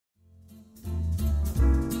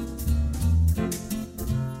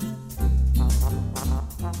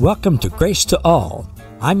Welcome to Grace to All.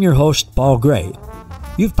 I'm your host, Paul Gray.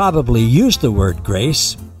 You've probably used the word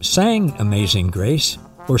grace, sang Amazing Grace,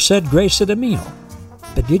 or said grace at a meal.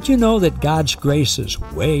 But did you know that God's grace is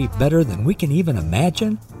way better than we can even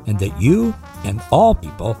imagine, and that you and all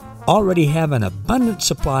people already have an abundant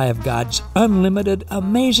supply of God's unlimited,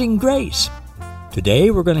 amazing grace? Today,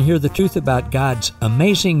 we're going to hear the truth about God's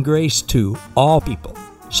amazing grace to all people.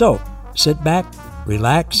 So, sit back,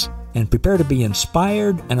 relax, and prepare to be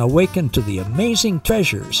inspired and awakened to the amazing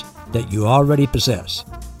treasures that you already possess.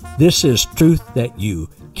 This is truth that you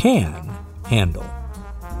can handle.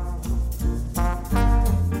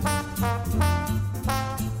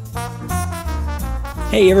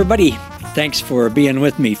 Hey, everybody. Thanks for being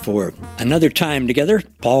with me for another time together.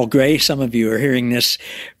 Paul Gray. Some of you are hearing this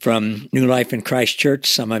from New Life in Christ Church.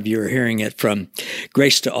 Some of you are hearing it from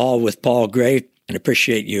Grace to All with Paul Gray. And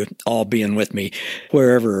appreciate you all being with me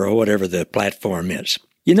wherever or whatever the platform is.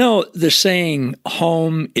 You know, the saying,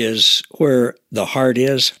 home is where the heart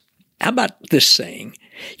is. How about this saying?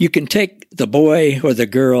 You can take the boy or the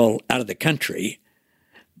girl out of the country,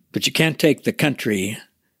 but you can't take the country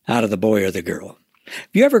out of the boy or the girl. Have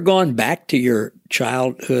you ever gone back to your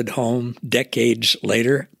childhood home decades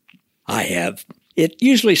later? I have. It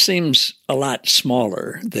usually seems a lot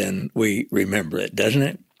smaller than we remember it, doesn't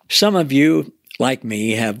it? Some of you, like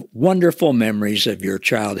me, have wonderful memories of your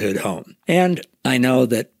childhood home. And I know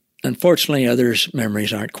that, unfortunately, others'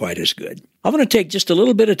 memories aren't quite as good. I want to take just a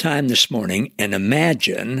little bit of time this morning and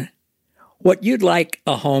imagine what you'd like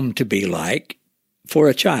a home to be like for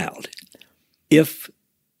a child, if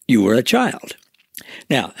you were a child.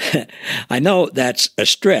 Now, I know that's a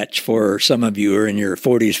stretch for some of you who are in your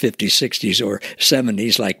 40s, 50s, 60s, or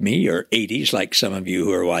 70s like me, or 80s like some of you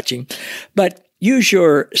who are watching, but use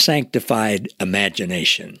your sanctified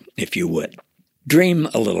imagination, if you would. Dream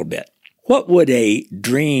a little bit. What would a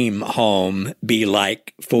dream home be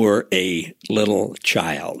like for a little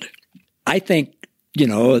child? I think,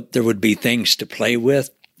 there would be things to play with.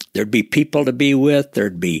 There'd be people to be with.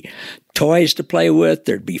 There'd be toys to play with.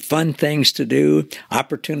 There'd be fun things to do,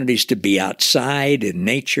 opportunities to be outside in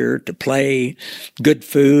nature, to play, good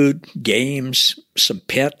food, games, some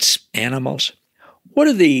pets, animals. What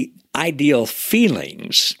are the ideal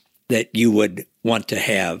feelings that you would want to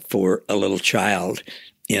have for a little child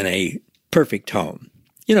in a perfect home?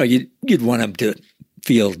 You'd want them to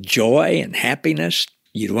feel joy and happiness.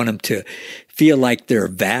 You'd want them to feel like they're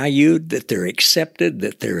valued, that they're accepted,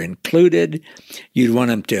 that they're included. You'd want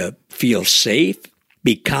them to feel safe,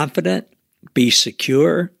 be confident, be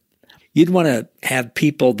secure. You'd want to have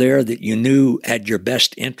people there that you knew had your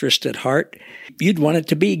best interest at heart. You'd want it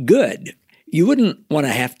to be good. You wouldn't want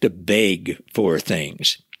to have to beg for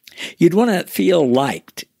things. You'd want to feel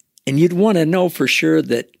liked, and you'd want to know for sure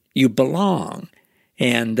that you belong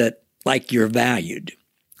and that, like, you're valued.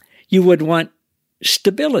 You would want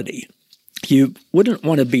stability. You wouldn't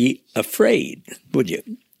want to be afraid, would you?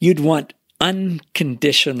 You'd want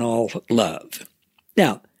unconditional love.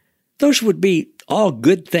 Now, those would be all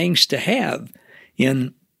good things to have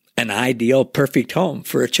in an ideal, perfect home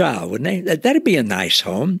for a child, wouldn't they? That'd be a nice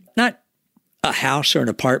home, not a house or an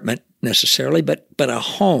apartment necessarily, but a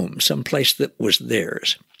home, someplace that was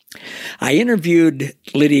theirs. I interviewed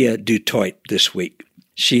Lydia DuToit this week.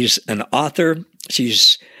 She's an author.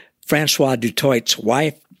 She's Francois DuToit's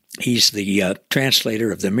wife. He's the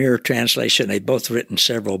translator of the Mirror Translation. They've both written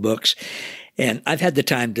several books. And I've had the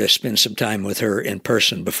time to spend some time with her in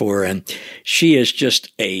person before, and she is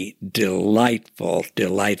just a delightful,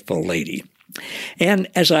 delightful lady. And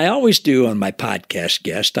as I always do on my podcast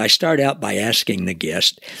guest, I start out by asking the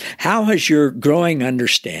guest, how has your growing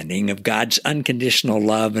understanding of God's unconditional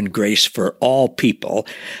love and grace for all people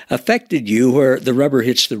affected you where the rubber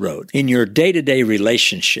hits the road, in your day-to-day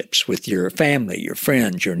relationships with your family, your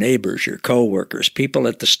friends, your neighbors, your coworkers, people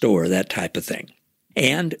at the store, that type of thing?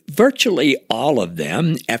 And virtually all of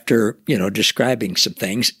them, after, describing some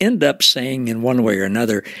things, end up saying in one way or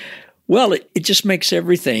another, well, it just makes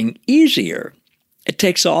everything easier. It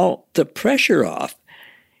takes all the pressure off.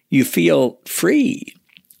 You feel free.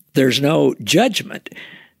 There's no judgment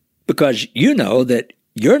because you know that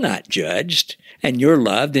you're not judged and you're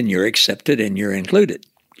loved and you're accepted and you're included.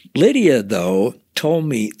 Lydia, though, told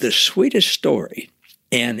me the sweetest story,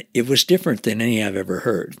 and it was different than any I've ever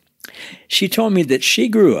heard. She told me that she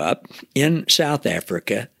grew up in South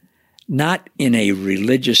Africa, not in a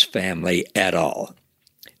religious family at all.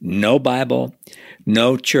 No Bible,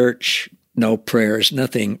 no church, no prayers,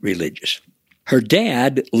 nothing religious. Her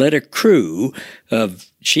dad led a crew of,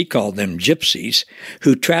 she called them gypsies,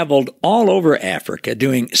 who traveled all over Africa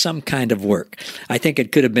doing some kind of work. I think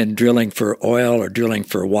it could have been drilling for oil or drilling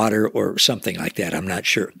for water or something like that. I'm not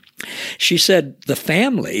sure. She said the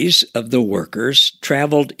families of the workers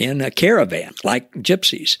traveled in a caravan like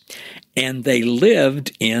gypsies, and they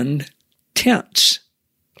lived in tents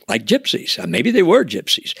like gypsies. Maybe they were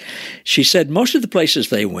gypsies. She said most of the places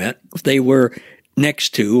they went, they were next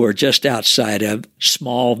to or just outside of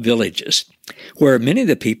small villages where many of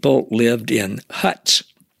the people lived in huts.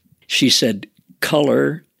 She said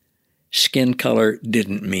color, skin color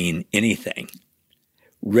didn't mean anything.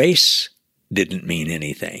 Race didn't mean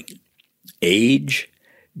anything. Age,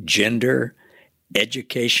 gender,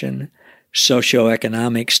 education,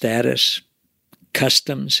 socioeconomic status,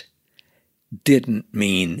 customs didn't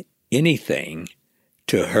mean anything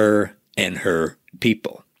to her and her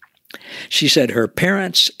people. She said her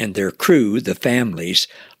parents and their crew, the families,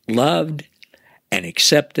 loved and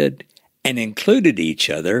accepted and included each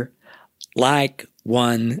other like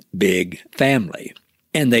one big family.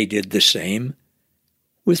 And they did the same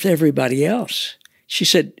with everybody else. She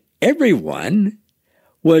said everyone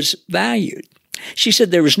was valued. She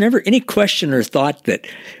said there was never any question or thought that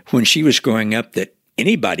when she was growing up that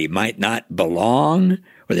anybody might not belong,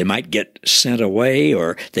 or they might get sent away,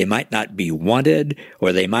 or they might not be wanted,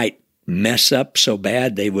 or they might mess up so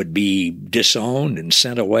bad they would be disowned and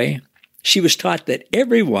sent away. She was taught that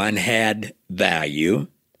everyone had value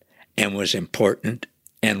and was important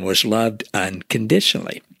and was loved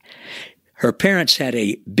unconditionally. Her parents had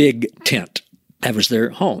a big tent. That was their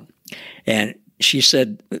home. And she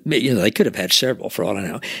said, they could have had several for all I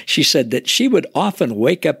know. She said that she would often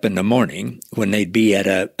wake up in the morning when they'd be at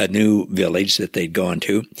a new village that they'd gone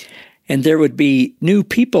to, and there would be new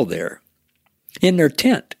people there in their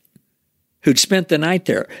tent who'd spent the night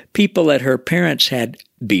there, people that her parents had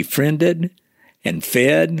befriended and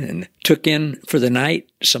fed and took in for the night,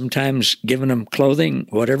 sometimes given them clothing,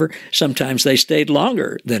 whatever. Sometimes they stayed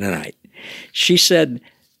longer than a night. She said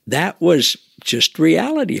that was just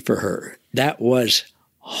reality for her. That was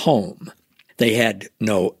home. They had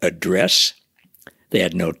no address. They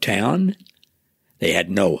had no town. They had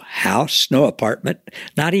no house, no apartment,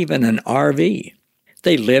 not even an RV.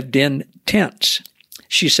 They lived in tents.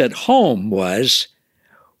 She said home was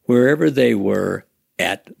wherever they were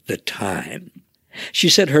at the time. She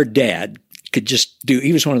said her dad could just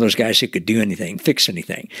he was one of those guys who could do anything, fix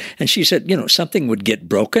anything. And she said, something would get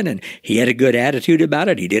broken and he had a good attitude about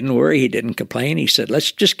it. He didn't worry. He didn't complain. He said,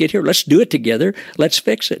 let's just get here. Let's do it together. Let's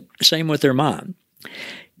fix it. Same with her mom.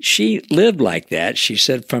 She lived like that, she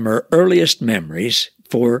said, from her earliest memories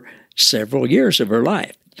for several years of her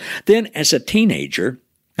life. Then as a teenager,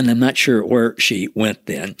 and I'm not sure where she went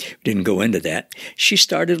then, didn't go into that, she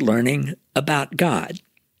started learning about God.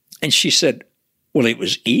 And she said, well, it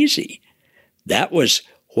was easy. That was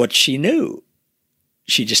what she knew.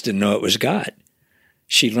 She just didn't know it was God.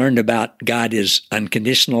 She learned about God is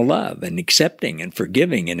unconditional love and accepting and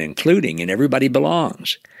forgiving and including, and everybody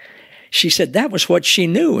belongs. She said that was what she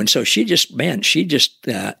knew. And so she just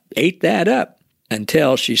ate that up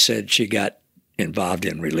until she said she got involved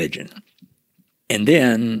in religion. And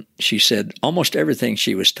then she said almost everything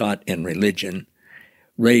she was taught in religion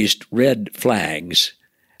raised red flags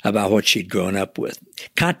about what she'd grown up with,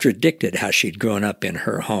 contradicted how she'd grown up in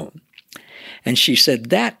her home. And she said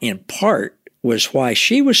that in part was why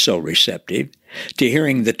she was so receptive to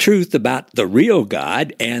hearing the truth about the real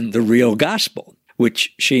God and the real gospel,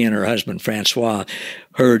 which she and her husband Francois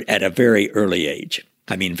heard at a very early age.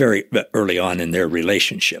 I mean, very early on in their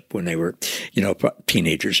relationship when they were,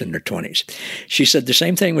 teenagers in their 20s. She said the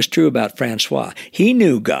same thing was true about Francois. He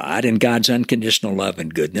knew God and God's unconditional love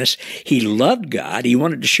and goodness. He loved God. He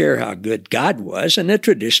wanted to share how good God was. And the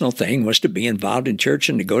traditional thing was to be involved in church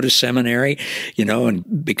and to go to seminary,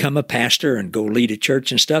 and become a pastor and go lead a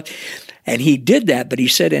church and stuff. And he did that, but he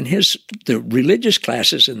said in the religious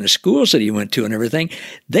classes in the schools that he went to and everything,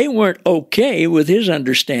 they weren't okay with his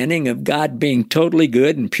understanding of God being totally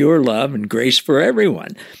good and pure love and grace for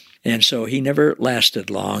everyone. And so he never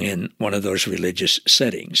lasted long in one of those religious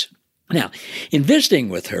settings. Now, in visiting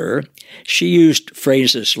with her, she used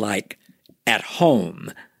phrases like at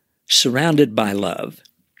home, surrounded by love,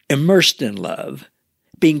 immersed in love,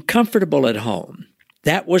 being comfortable at home.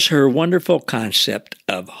 That was her wonderful concept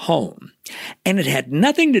of home. And it had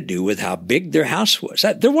nothing to do with how big their house was.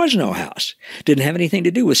 There was no house. Didn't have anything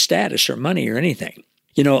to do with status or money or anything.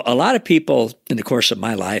 A lot of people in the course of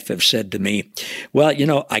my life have said to me,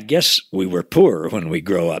 well, I guess we were poor when we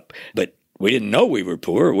grow up, but we didn't know we were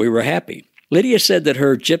poor. We were happy. Lydia said that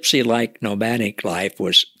her gypsy-like nomadic life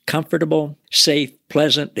was comfortable, safe,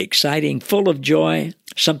 pleasant, exciting, full of joy,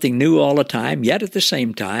 something new all the time, yet at the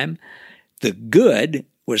same time, the good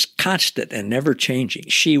was constant and never changing.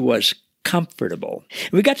 She was comfortable.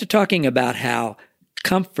 We got to talking about how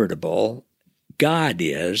comfortable God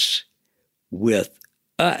is with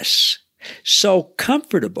us. So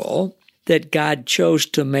comfortable that God chose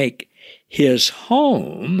to make his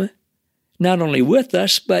home not only with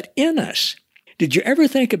us, but in us. Did you ever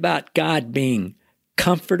think about God being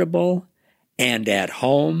comfortable and at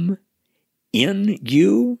home in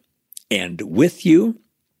you and with you?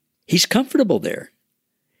 He's comfortable there.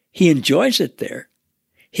 He enjoys it there.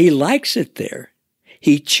 He likes it there.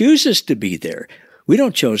 He chooses to be there. We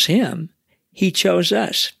don't choose him. He chose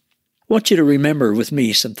us. I want you to remember with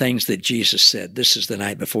me some things that Jesus said. This is the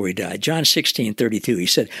night before he died. John 16:32, he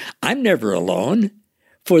said, I'm never alone,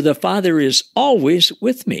 for the Father is always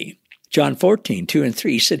with me. John 14:2 and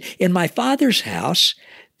 3, he said, in my Father's house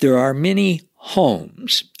there are many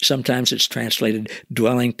homes. Sometimes it's translated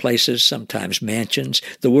dwelling places, sometimes mansions.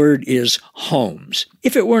 The word is homes.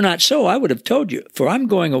 If it were not so, I would have told you, for I'm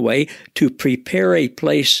going away to prepare a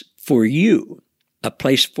place for you, a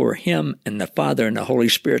place for him and the Father and the Holy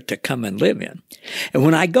Spirit to come and live in. And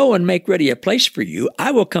when I go and make ready a place for you,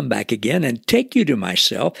 I will come back again and take you to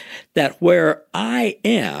myself, that where I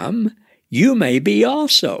am, you may be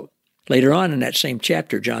also. Later on in that same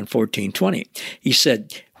chapter, John 14:20, he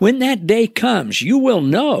said, when that day comes, you will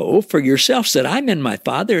know for yourselves that I'm in my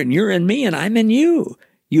Father and you're in me and I'm in you.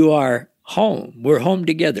 You are home. We're home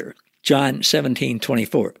together. John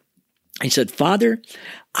 17:24. He said, Father,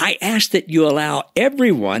 I ask that you allow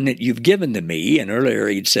everyone that you've given to me, and earlier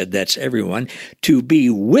he'd said that's everyone, to be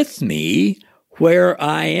with me where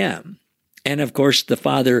I am. And of course, the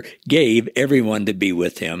Father gave everyone to be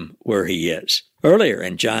with him where he is. Earlier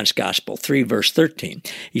in John's Gospel, 3 verse 13,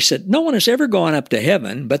 he said, no one has ever gone up to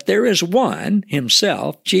heaven, but there is one,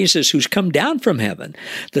 himself, Jesus, who's come down from heaven,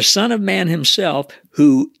 the Son of Man himself,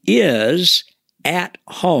 who is at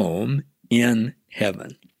home in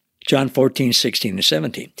heaven. John 14:16 and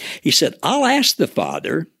 17. He said, I'll ask the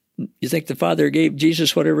Father. You think the Father gave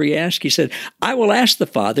Jesus whatever he asked? He said, I will ask the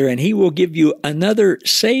Father, and he will give you another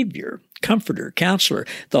Savior, Comforter, Counselor,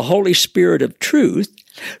 the Holy Spirit of truth,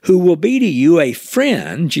 who will be to you a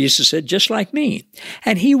friend, Jesus said, just like me,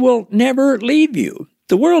 and he will never leave you.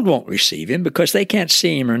 The world won't receive him because they can't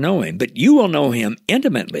see him or know him, but you will know him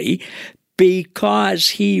intimately because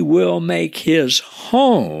he will make his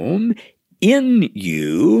home in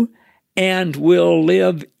you and will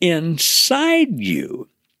live inside you.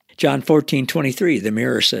 John 14:23, the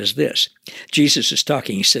Mirror says this. Jesus is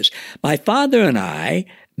talking. He says, my Father and I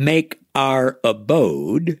make our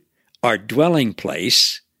abode, our dwelling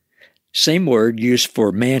place, same word used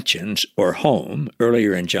for mansions or home,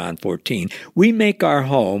 earlier in John 14. We make our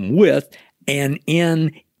home with and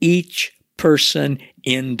in each person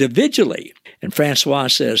individually. And Francois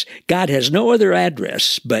says, God has no other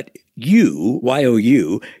address but you,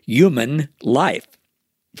 Y-O-U, human life.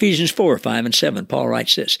 Ephesians 4:5 and 7, Paul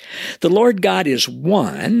writes this, the Lord God is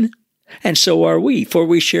one, and so are we, for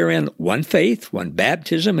we share in one faith, one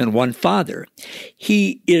baptism, and one Father.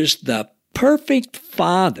 He is the perfect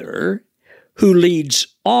Father who leads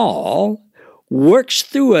all, works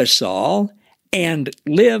through us all, and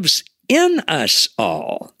lives in us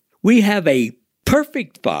all. We have a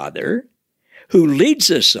perfect Father who leads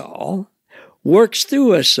us all, works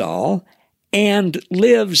through us all, and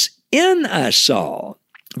lives in us all.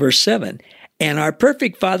 Verse 7, and our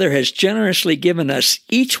perfect Father has generously given us,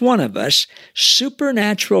 each one of us,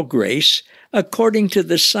 supernatural grace according to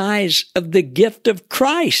the size of the gift of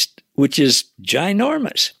Christ, which is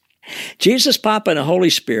ginormous. Jesus, Papa, and the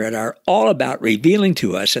Holy Spirit are all about revealing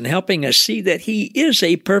to us and helping us see that he is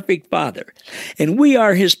a perfect Father. And we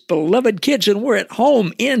are his beloved kids, and we're at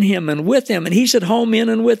home in him and with him, and he's at home in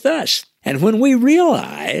and with us. And when we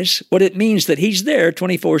realize what it means that he's there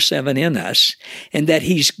 24/7 in us, and that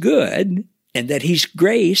he's good, and that he's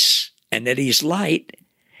grace, and that he's light,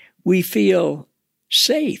 we feel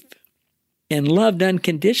safe and loved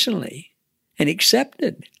unconditionally and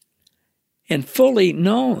accepted and fully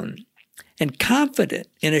known and confident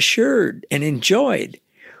and assured and enjoyed.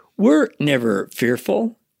 We're never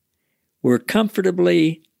fearful. We're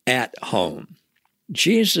comfortably at home.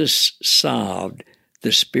 Jesus solved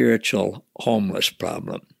the spiritual homeless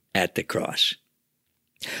problem at the cross.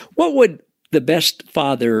 What would the best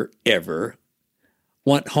father ever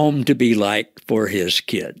want home to be like for his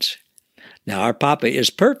kids? Now, our Papa is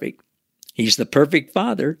perfect. He's the perfect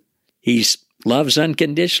Father. He loves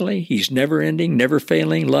unconditionally. He's never-ending,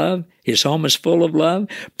 never-failing love. His home is full of love.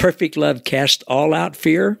 Perfect love casts all out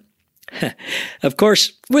fear. Of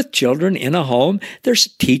course, with children in a home, there's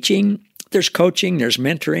teaching, there's coaching, there's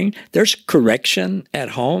mentoring, there's correction at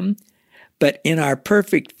home. But in our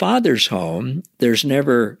perfect Father's home, there's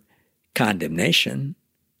never condemnation.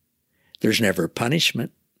 There's never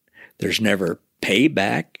punishment. There's never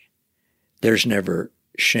payback. There's never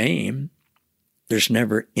shame. There's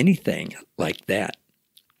never anything like that.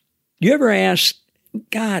 You ever ask,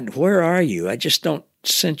 God, where are you? I just don't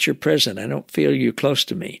sense your presence. I don't feel you close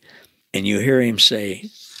to me. And you hear him say,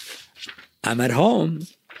 I'm at home.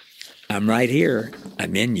 I'm right here.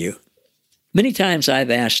 I'm in you. Many times I've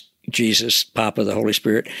asked Jesus, Papa, the Holy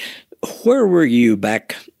Spirit, where were you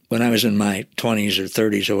back when I was in my 20s or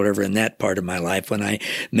 30s or whatever, in that part of my life, when I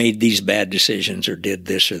made these bad decisions or did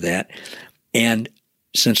this or that? And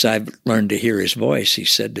since I've learned to hear his voice, he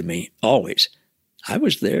said to me always, I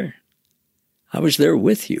was there. I was there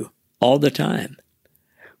with you all the time.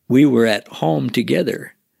 We were at home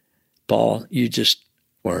together. Paul, you just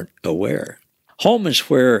weren't aware. Home is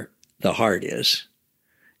where the heart is,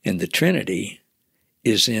 and the Trinity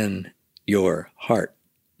is in your heart.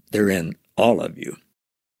 They're in all of you.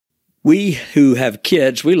 We who have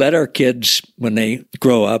kids, we let our kids, when they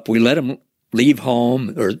grow up, we let them leave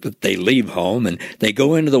home, or they leave home, and they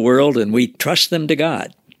go into the world, and we trust them to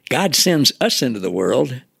God. God sends us into the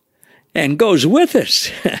world and goes with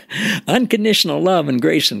us. Unconditional love and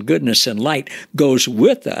grace and goodness and light goes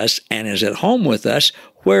with us and is at home with us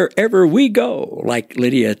wherever we go, like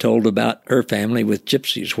Lydia told about her family with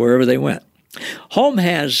gypsies, wherever they went. Home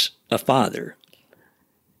has a father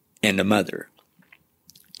and a mother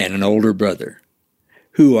and an older brother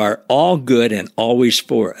who are all good and always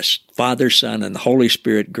for us, Father, Son, and the Holy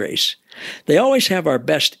Spirit grace. They always have our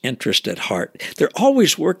best interest at heart. They're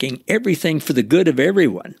always working everything for the good of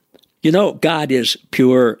everyone. You know, God is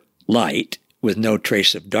pure light with no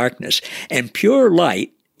trace of darkness, and pure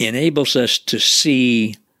light enables us to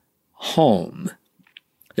see home.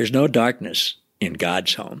 There's no darkness in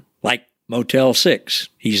God's home. Like Motel 6,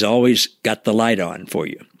 he's always got the light on for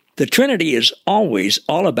you. The Trinity is always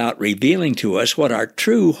all about revealing to us what our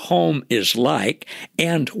true home is like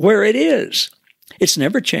and where it is. It's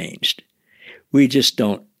never changed. We just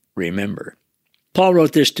don't remember. Paul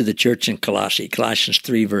wrote this to the church in Colossae, Colossians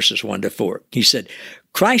 3, verses 1 to 4. He said,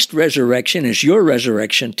 Christ's resurrection is your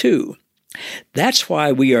resurrection too. That's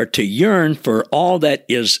why we are to yearn for all that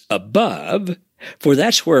is above, for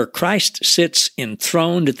that's where Christ sits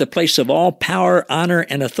enthroned at the place of all power, honor,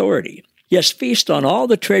 and authority. Yes, feast on all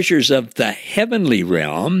the treasures of the heavenly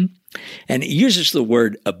realm. And he uses the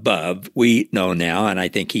word above. We know now, and I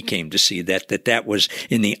think he came to see that was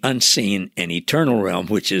in the unseen and eternal realm,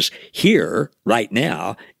 which is here, right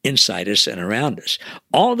now, inside us and around us.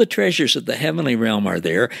 All the treasures of the heavenly realm are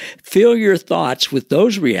there. Fill your thoughts with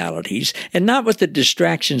those realities and not with the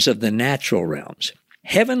distractions of the natural realms.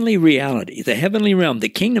 Heavenly reality, the heavenly realm, the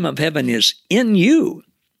kingdom of heaven is in you.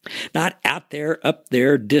 Not out there, up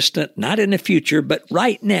there, distant, not in the future, but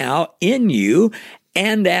right now in you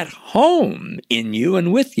and at home in you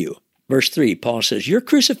and with you. Verse 3, Paul says, your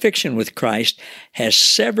crucifixion with Christ has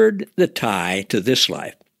severed the tie to this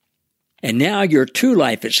life. And now your true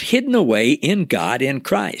life is hidden away in God in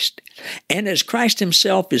Christ. And as Christ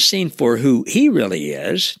himself is seen for who he really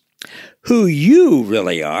is, who you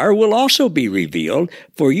really are will also be revealed,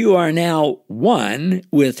 for you are now one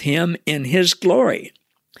with him in his glory.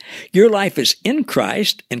 Your life is in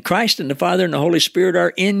Christ, and Christ and the Father and the Holy Spirit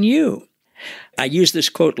are in you. I used this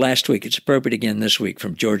quote last week. It's appropriate again this week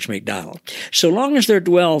from George MacDonald. So long as there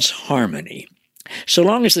dwells harmony, so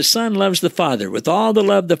long as the Son loves the Father with all the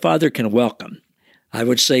love the Father can welcome, I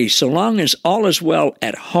would say so long as all is well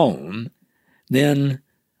at home, then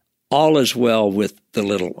all is well with the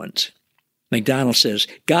little ones. MacDonald says,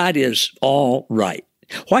 God is all right.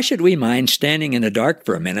 Why should we mind standing in the dark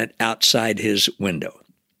for a minute outside his window?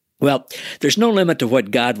 Well, there's no limit to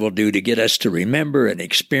what God will do to get us to remember and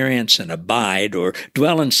experience and abide or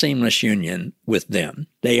dwell in seamless union with them.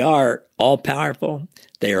 They are all-powerful.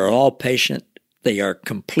 They are all patient. They are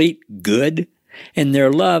complete good, and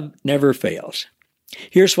their love never fails.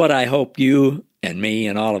 Here's what I hope you and me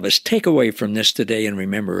and all of us take away from this today and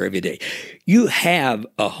remember every day. You have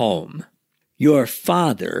a home. Your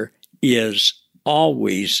Father is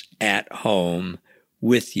always at home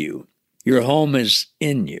with you. Your home is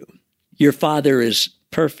in you. Your Father is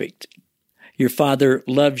perfect. Your Father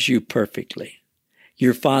loves you perfectly.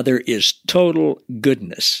 Your Father is total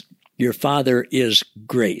goodness. Your Father is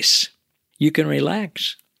grace. You can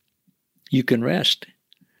relax. You can rest.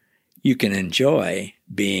 You can enjoy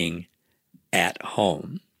being at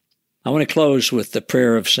home. I want to close with the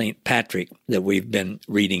prayer of St. Patrick that we've been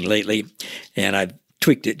reading lately, and I've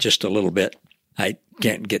tweaked it just a little bit. I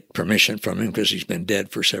can't get permission from him because he's been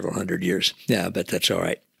dead for several hundred years. Yeah, but that's all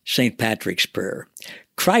right. St. Patrick's Prayer.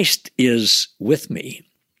 Christ is with me.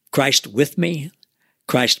 Christ with me.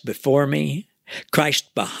 Christ before me.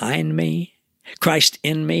 Christ behind me. Christ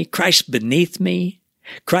in me. Christ beneath me.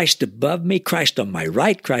 Christ above me, Christ on my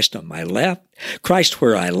right, Christ on my left, Christ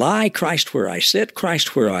where I lie, Christ where I sit,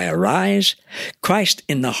 Christ where I arise, Christ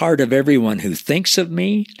in the heart of everyone who thinks of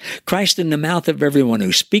me, Christ in the mouth of everyone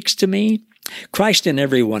who speaks to me, Christ in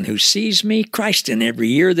everyone who sees me, Christ in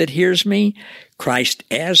every ear that hears me, Christ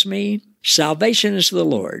as me. Salvation is the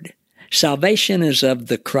Lord. Salvation is of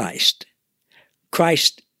the Christ.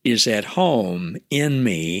 Christ is at home in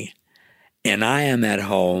me, and I am at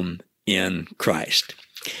home in Christ.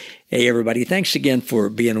 Hey, everybody, thanks again for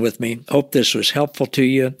being with me. Hope this was helpful to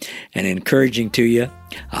you and encouraging to you.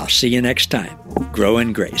 I'll see you next time. Grow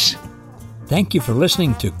in grace. Thank you for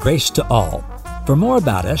listening to Grace to All. For more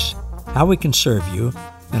about us, how we can serve you,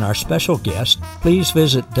 and our special guest, please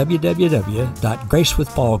visit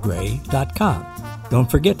www.gracewithpaulgray.com. Don't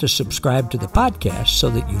forget to subscribe to the podcast so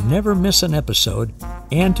that you never miss an episode,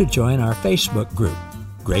 and to join our Facebook group,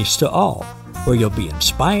 Grace to All, where you'll be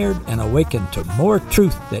inspired and awakened to more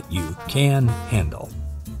truth that you can handle.